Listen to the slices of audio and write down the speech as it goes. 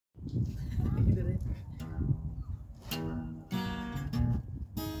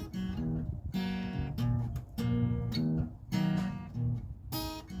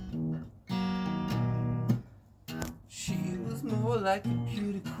like a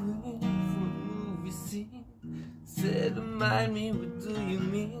beauty queen from a movie scene. Said, remind me, what do you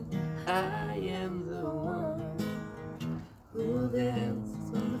mean? I am the one who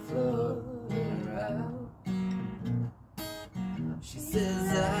dances on the floor around. She says,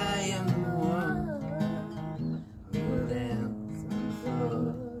 I am the one who dances on the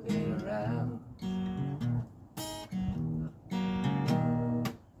floor around.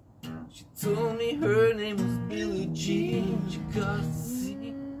 She told me her name was Billie Jean. She caused a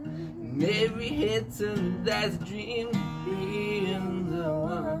scene, and every head turned as a dream. Being the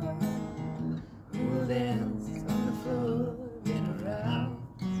one who dances on the floor and around.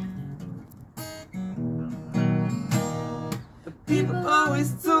 But people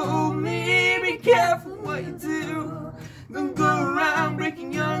always told me, be careful what you do. Don't go around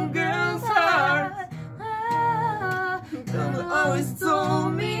breaking young girls' hearts. People always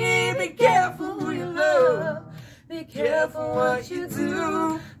told me, be careful who you love. Be careful what you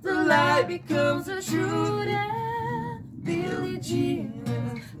do. The lie becomes the truth. And Billie Jean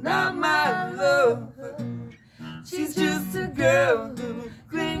is not my love. She's just a girl who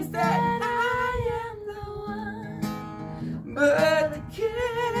claims that I am the one. But the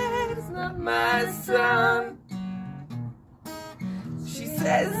kid is not my son. She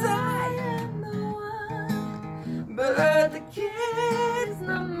says I am the one, but the kid is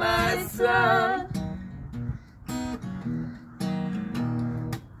not my son.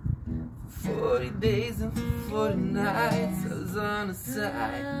 40 days and 40 nights I was on her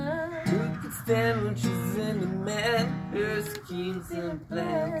side. Who could stand when she's in the man? Her schemes and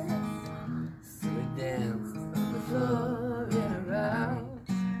plans. So we danced on the floor and around.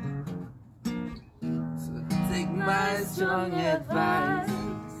 So take my strong advice.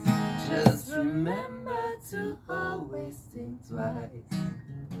 Just remember to always think twice.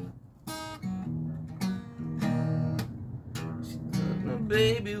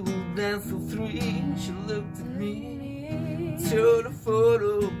 Baby, we'll dance till 3. She looked at me, showed a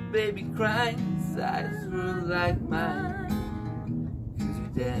photo of baby crying. His eyes were like mine, 'cause we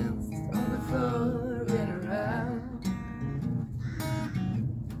danced on the floor and around.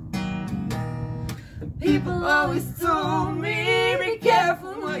 And people always told me, be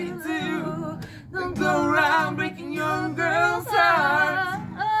careful what you do. Don't go around breaking young girls' hearts.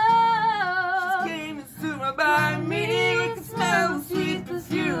 She came and stood right by me. We could smell the sweet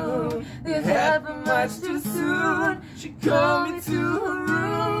perfume. It happened much too soon. She called me to her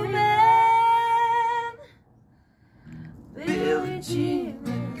room, and Billie Jean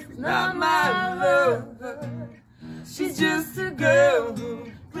is not my lover. She's just a girl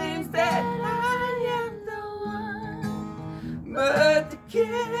who claims that I am the one, but the kid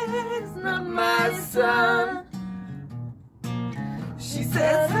is not my son. She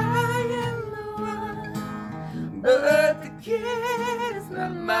says I am the one, but the kid is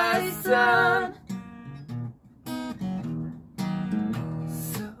not my son.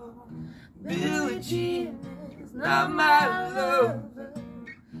 So Billie Jean is not my lover.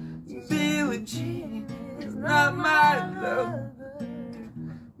 Billie Jean is not my lover.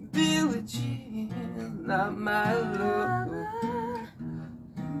 Billie Jean is not my lover.